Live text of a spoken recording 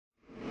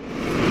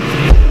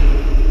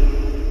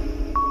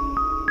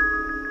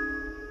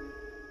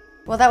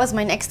Well, that was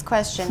my next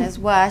question, is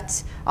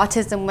what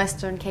Autism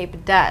Western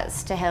Cape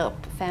does to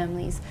help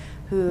families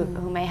who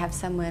may have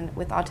someone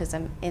with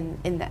autism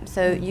in them.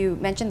 So you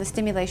mentioned the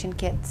stimulation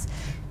kits.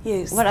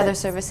 Yes. What other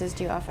services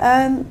do you offer?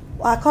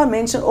 I can't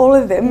mention all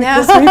of them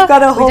because we've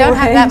got a whole We don't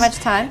have that range. much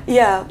time.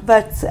 Yeah,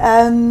 but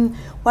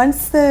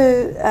once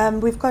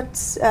we've got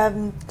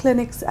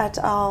clinics at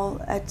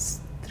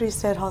 3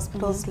 state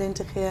hospitals,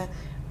 Lentegeur,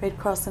 Red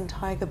Cross and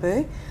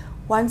Tygerberg.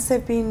 Once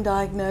they've been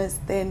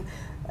diagnosed, then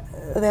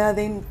they are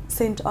then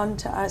sent on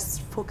to us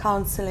for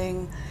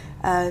counselling,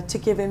 to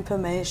give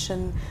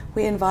information.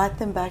 We invite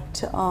them back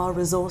to our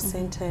resource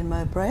centre in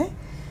Mowbray,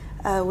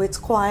 where it's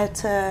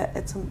quieter,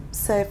 it's a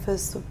safer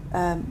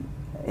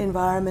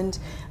environment,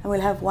 and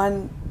we'll have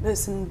one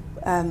person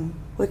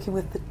working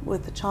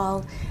with the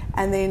child,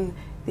 and then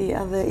the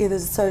other, either the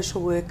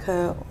social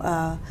worker,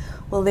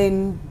 will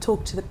then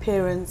talk to the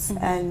parents.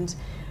 And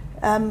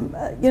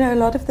you know, a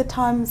lot of the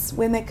times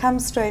when they come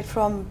straight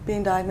from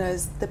being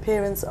diagnosed, the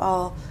parents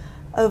are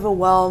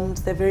overwhelmed,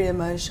 they're very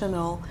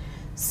emotional.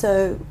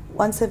 So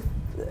once they've,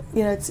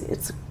 you know,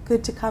 it's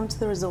good to come to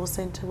the resource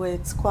centre where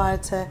it's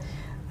quieter,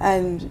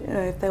 and you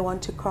know, if they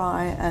want to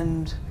cry,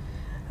 and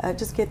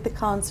just get the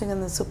counselling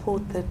and the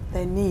support that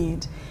they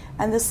need.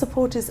 And this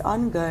support is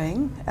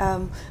ongoing.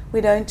 We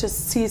don't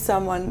just see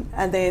someone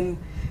and then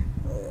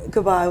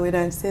goodbye, we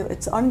don't see it.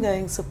 It's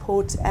ongoing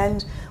support,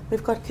 and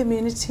we've got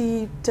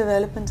community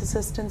development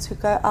assistants who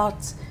go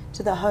out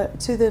to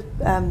the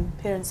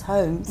parents'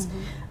 homes,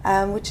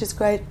 which is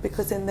great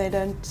because then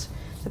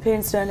the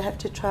parents don't have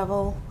to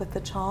travel with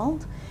the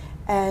child,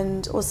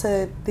 and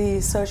also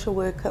the social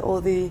worker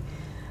or the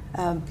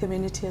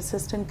community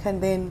assistant can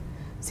then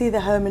see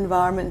the home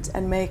environment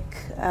and make,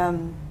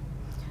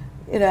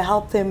 you know,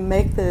 help them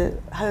make the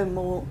home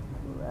more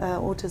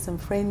autism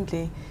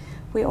friendly.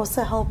 We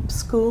also help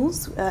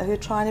schools who are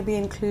trying to be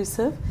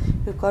inclusive.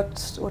 We've got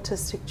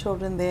autistic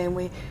children there, and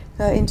we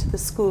go into the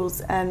schools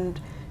and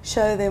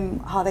show them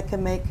how they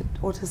can make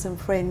it autism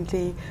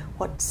friendly,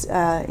 what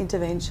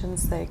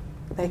interventions they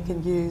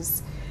can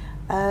use.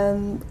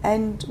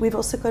 And we've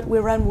also we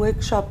run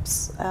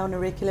workshops on a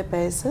regular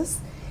basis,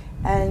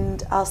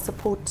 and our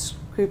support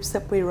groups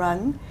that we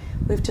run,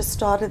 we've just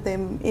started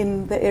them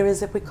in the areas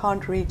that we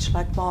can't reach,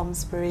 like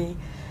Malmesbury,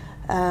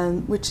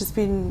 which has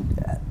been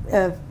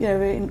you know,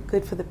 very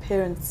good for the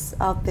parents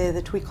out there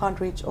that we can't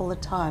reach all the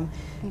time,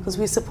 because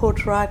we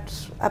support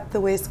right up the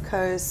West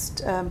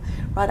Coast,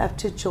 right up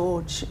to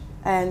George,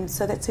 and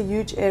so that's a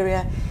huge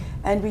area.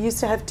 And we used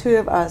to have 2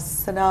 of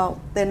us, so now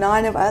there are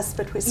 9 of us,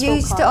 but we still You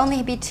used to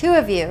only be 2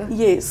 of you?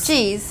 Yes.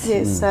 Jeez.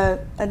 Yes, so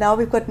and now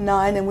we've got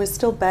 9, and we're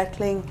still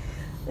battling.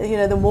 You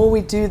know, the more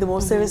we do, the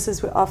more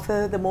services we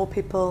offer, the more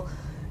people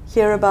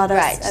hear about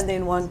us and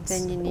then want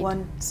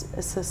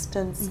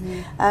assistance.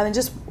 And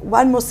just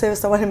one more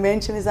service I want to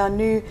mention is our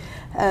new,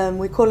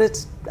 we call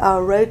it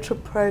our road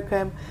trip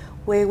program,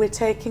 where we're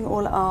taking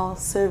all our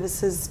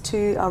services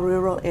to our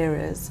rural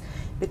areas,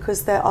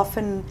 because they're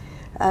often,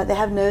 they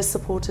have no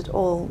support at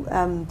all.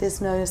 There's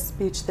no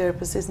speech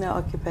therapist, there's no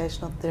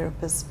occupational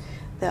therapist.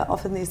 They're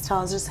often, these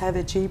towns just have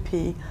a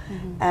GP,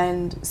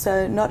 and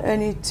so not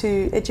only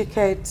to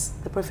educate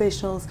the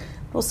professionals,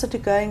 but also to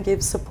go and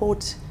give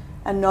support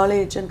and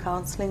knowledge and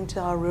counselling to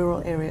our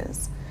rural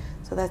areas.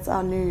 So that's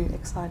our new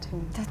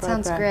exciting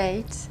program. Sounds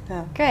great.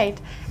 Yeah. Great.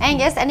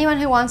 Angus, anyone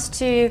who wants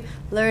to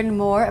learn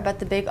more about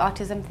the big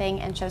autism thing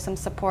and show some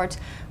support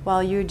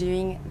while you're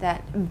doing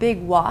that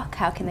big walk,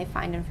 how can they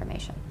find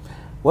information?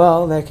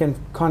 Well, they can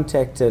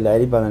contact a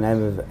lady by the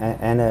name of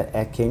Anna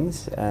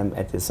Atkins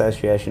at the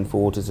Association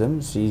for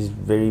Autism. She's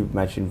very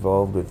much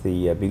involved with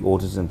the big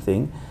autism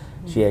thing.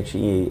 She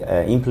actually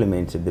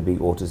implemented the big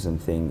autism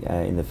thing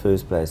in the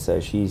first place. So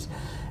she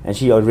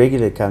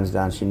regularly comes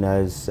down. She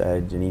knows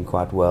Janine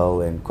quite well,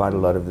 and quite a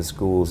lot of the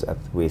schools up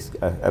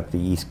the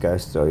East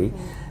Coast. Sorry,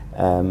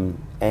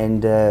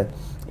 and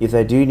if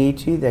they do need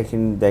to, they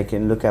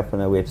can look up on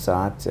our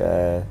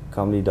website,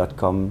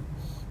 comedy.com.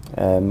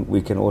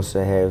 We can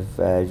also have,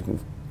 you can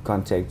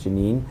contact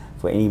Janine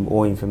for any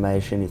more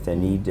information. If they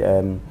need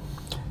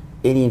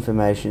any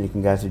information, you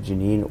can go to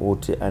Janine or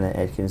to Anna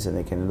Atkins, and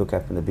they can look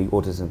up on the big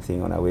autism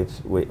thing on our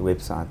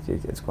website.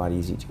 It's quite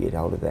easy to get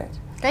hold of that.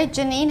 Great.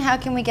 Janine, how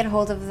can we get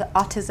hold of the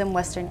Autism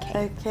Western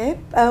Cape? Okay,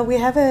 we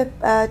have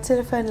a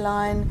telephone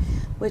line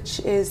which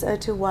is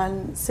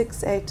 021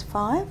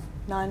 685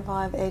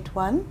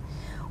 9581.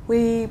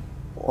 We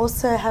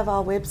also have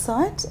our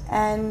website,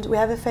 and we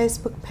have a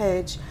Facebook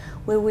page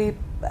where we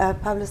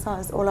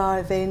publicise all our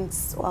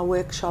events, our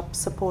workshops,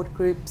 support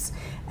groups,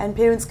 and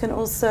parents can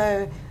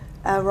also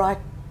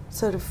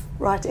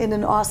write in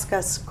and ask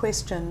us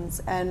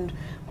questions, and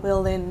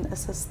we'll then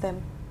assist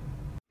them.